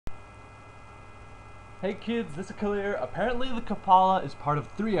Hey kids, this is Kalir. Apparently the Kapala is part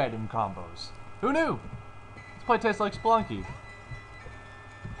of 3-item combos. Who knew? This play tastes like Spelunky.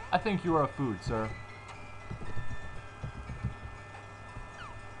 I think you are a food, sir.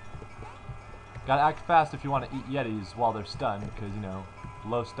 Gotta act fast if you want to eat Yetis while they're stunned, because, you know,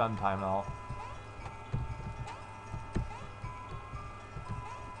 low stun time and all.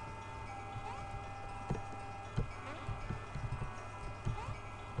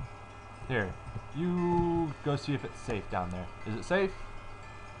 Here, you go see if it's safe down there. Is it safe?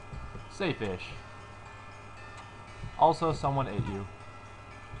 Safe-ish. Also, someone ate you.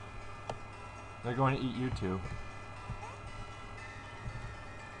 They're going to eat you too.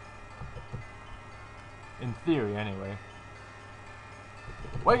 In theory, anyway.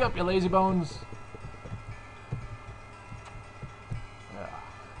 Wake up, you lazy bones!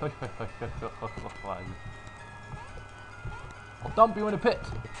 I'll dump you in a pit!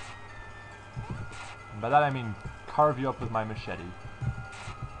 And by that I mean carve you up with my machete.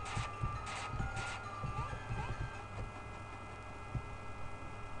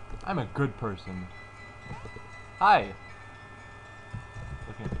 I'm a good person. Hi!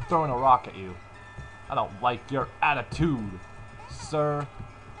 Looking at throwing a rock at you. I don't like your attitude, sir.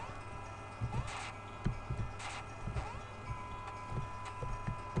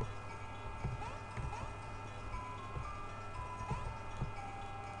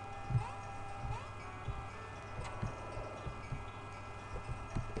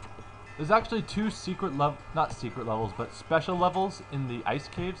 There's actually two not secret levels, but special levels in the ice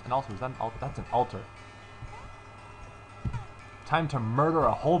caves, and also, that's an altar. Time to murder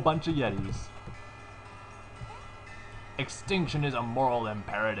a whole bunch of Yetis. Extinction is a moral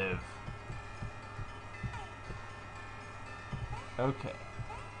imperative. Okay.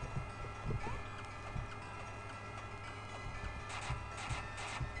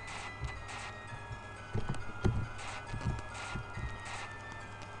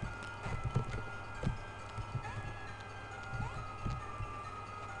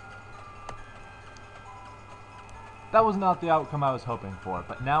 That was not the outcome I was hoping for,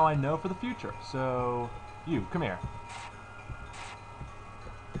 but now I know for the future, so... You, come here.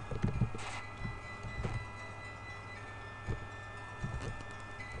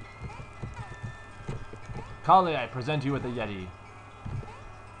 Kali, I present you with a Yeti.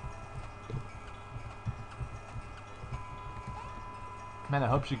 Man, I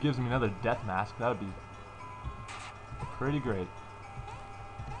hope she gives me another death mask. That would be pretty great.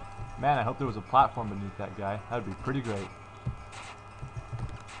 Man, I hope there was a platform beneath that guy. That would be pretty great.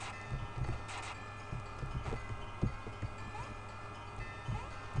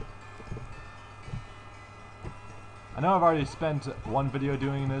 I know I've already spent one video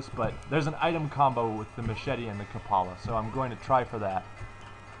doing this, but there's an item combo with the machete and the Kapala, so I'm going to try for that.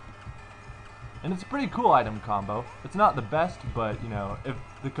 And it's a pretty cool item combo. It's not the best, but, you know, if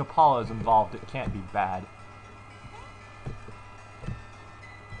the Kapala is involved, it can't be bad.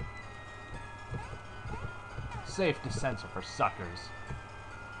 Safe dispenser for suckers.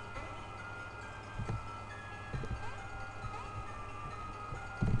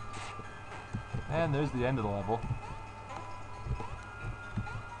 And there's the end of the level.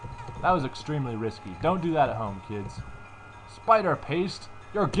 That was extremely risky. Don't do that at home, kids. Spider paste,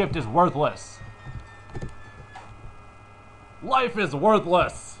 your gift is worthless. Life is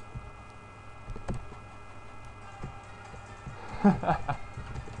worthless.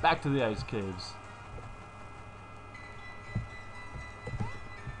 Back to the ice caves.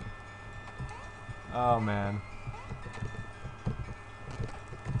 Oh man.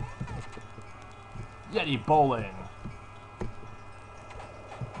 Yeti bowling.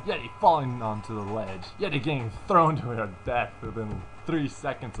 Yeti falling onto the ledge. Yeti getting thrown to her death within 3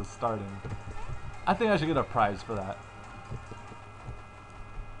 seconds of starting. I think I should get a prize for that.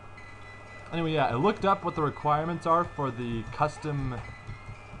 Anyway, yeah, I looked up what the requirements are for the custom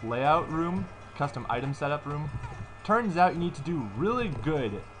layout room, custom item setup room. Turns out you need to do really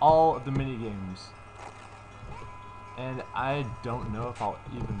good at all of the minigames. And I don't know if I'll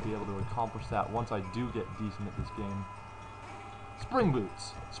even be able to accomplish that once I do get decent at this game. Spring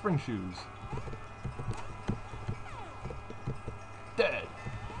boots. Spring shoes. Dead.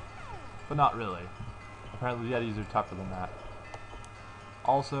 But not really. Apparently Yetis are tougher than that.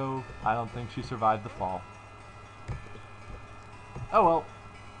 Also, I don't think she survived the fall. Oh well.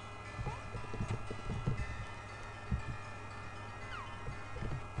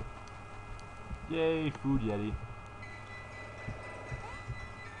 Yay, food Yeti.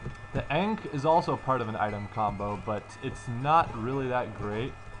 The Ankh is also part of an item combo, but it's not really that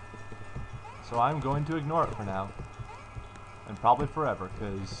great. So I'm going to ignore it for now. And probably forever,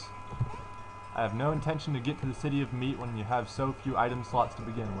 because I have no intention to get to the city of meat when you have so few item slots to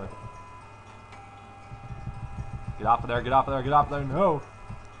begin with. Get off of there, get off of there, get off of there, no!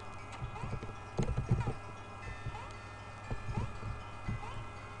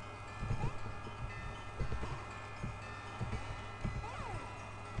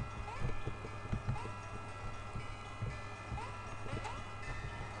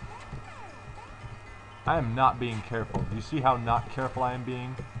 I am not being careful. Do you see how not careful I am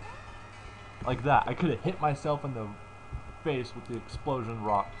being? Like that. I could have hit myself in the face with the explosion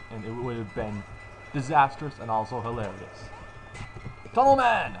rock, and it would have been disastrous and also hilarious. Tunnel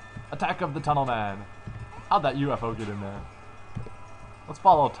Man! Attack of the Tunnel Man! How'd that UFO get in there? Let's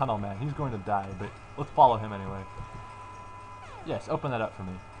follow Tunnel Man. He's going to die, but let's follow him anyway. Yes, open that up for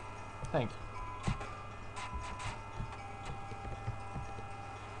me. Thank you.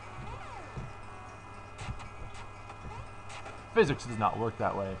 Physics does not work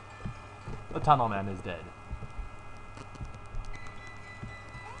that way. The Tunnel Man is dead.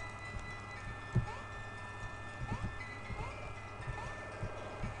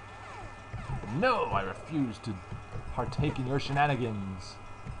 No, I refuse to partake in your shenanigans.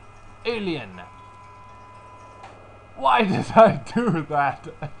 Alien! Why did I do that?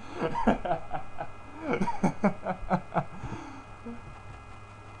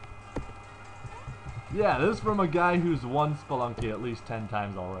 Yeah, this is from a guy who's won Spelunky at least 10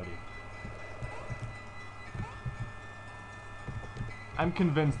 times already. I'm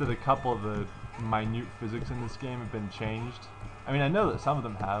convinced that a couple of the minute physics in this game have been changed. I mean, I know that some of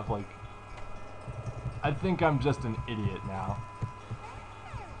them have, like... I think I'm just an idiot now.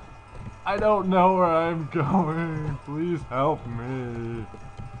 I don't know where I'm going. Please help me.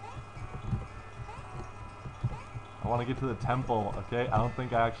 I want to get to the temple, okay? I don't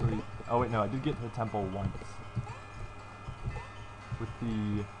think I actually... Oh wait, no, I did get to the temple once. With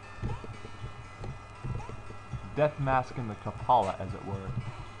the death mask and the Kapala, as it were.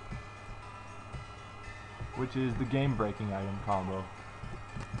 Which is the game-breaking item combo.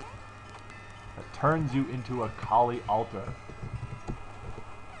 That turns you into a Kali altar.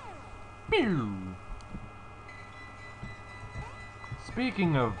 Pew!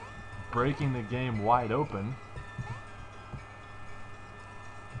 Speaking of breaking the game wide open...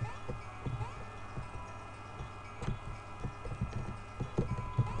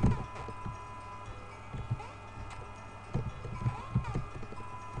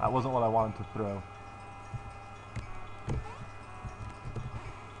 That wasn't what I wanted to throw.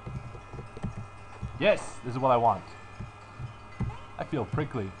 Yes! This is what I want. I feel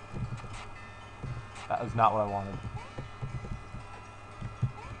prickly. That is not what I wanted.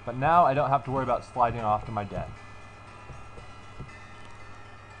 But now I don't have to worry about sliding off to my death.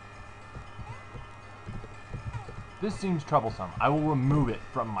 This seems troublesome. I will remove it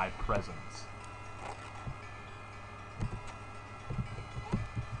from my presence.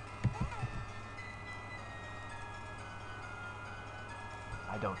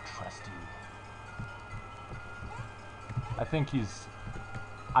 I don't trust you. I think he's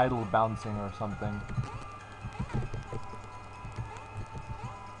idle bouncing or something.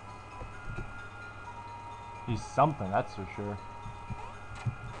 He's something, that's for sure.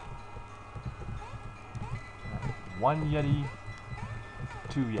 One Yeti,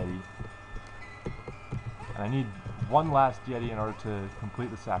 2 Yeti. And I need one last Yeti in order to complete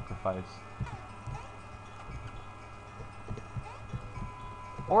the sacrifice.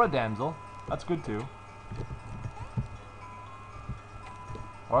 Or a damsel. That's good too.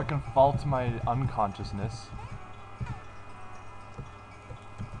 Or I can fall to my unconsciousness.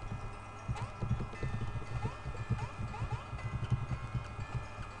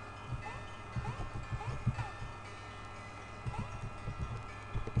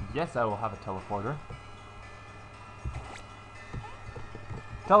 Yes, I will have a teleporter.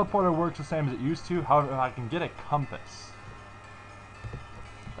 Teleporter works the same as it used to, however, I can get a compass.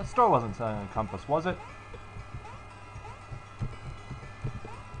 That store wasn't selling a compass, was it?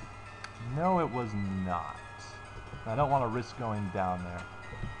 No, it was not. I don't want to risk going down there.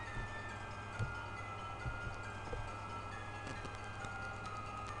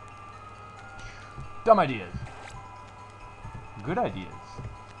 Dumb ideas. Good ideas.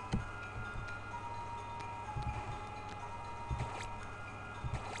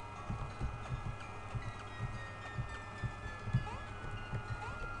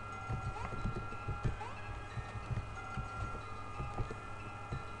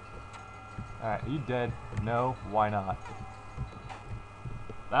 Alright, are you dead? No? Why not?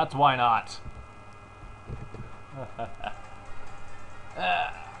 That's why not!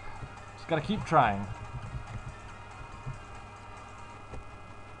 Just gotta keep trying.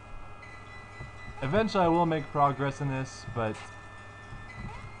 Eventually I will make progress in this, but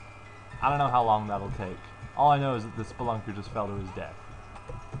I don't know how long that'll take. All I know is that the Spelunker just fell to his death.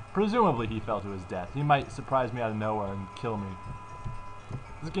 Presumably he fell to his death. He might surprise me out of nowhere and kill me.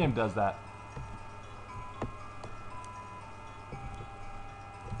 This game does that.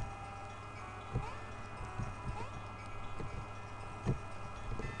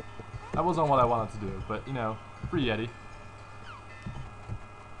 That wasn't what I wanted to do, but you know, free Yeti.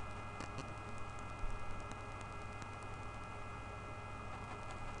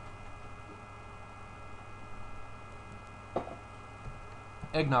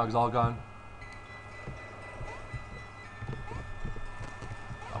 Eggnog's all gone.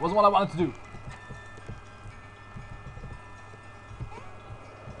 That wasn't what I wanted to do.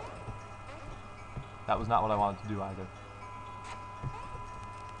 That was not what I wanted to do either.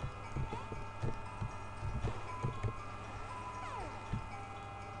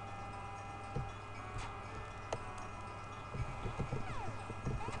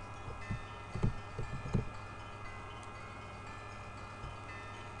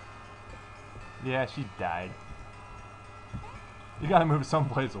 Yeah, she died. You gotta move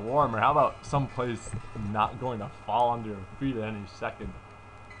someplace warmer. How about someplace not going to fall under your feet at any second?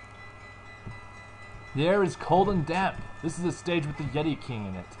 The air is cold and damp. This is a stage with the Yeti King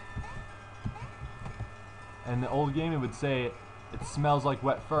in it. And in the old game it would say it smells like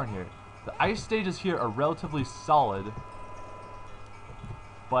wet fern here. The ice stages here are relatively solid,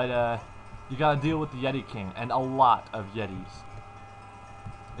 but you gotta deal with the Yeti King and a lot of Yetis.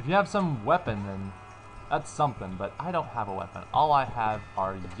 If you have some weapon, then that's something, but I don't have a weapon. All I have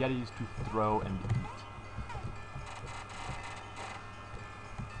are Yetis to throw and eat.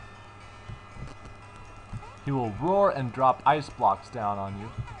 He will roar and drop ice blocks down on you.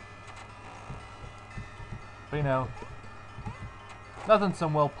 But you know, nothing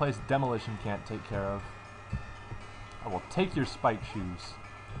some well-placed demolition can't take care of. I will take your spike shoes.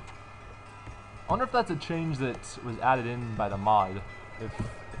 I wonder if that's a change that was added in by the mod. If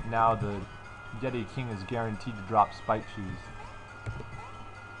now the Yeti King is guaranteed to drop spike shoes.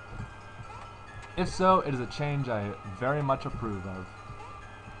 If so, it is a change I very much approve of.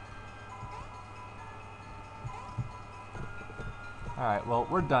 Alright, well,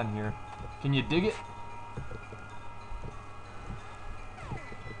 we're done here. Can you dig it?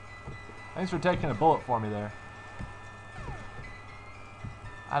 Thanks for taking a bullet for me there.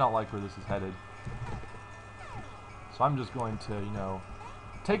 I don't like where this is headed. So I'm just going to, you know,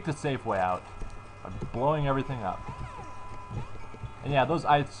 take the safe way out by blowing everything up. And yeah, those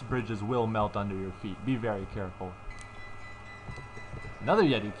ice bridges will melt under your feet. Be very careful. Another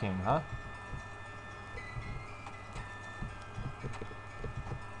Yeti King, huh?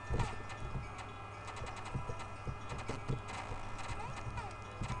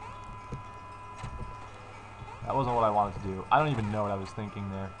 That wasn't what I wanted to do. I don't even know what I was thinking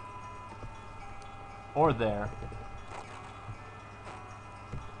there. Or there.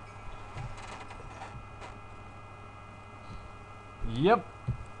 Yep.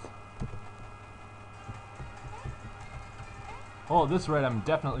 Well, at this rate, I'm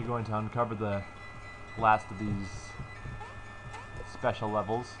definitely going to uncover the last of these special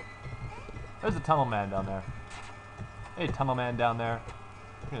levels. There's a tunnel man down there. Hey, tunnel man down there.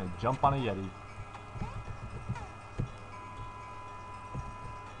 I'm gonna jump on a Yeti.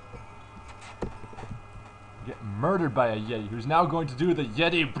 Get murdered by a Yeti, who's now going to do the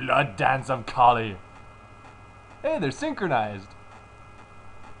Yeti blood dance of Kali. Hey, they're synchronized.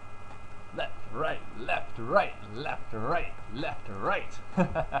 Left, right, left, right, left, right, left, right.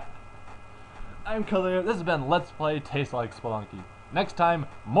 I'm Khalil. This has been Let's Play Taste Like Spelunky. Next time,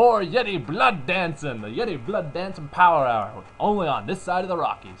 more Yeti blood dancing. The Yeti blood dancing power hour, only on this side of the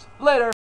Rockies. Later.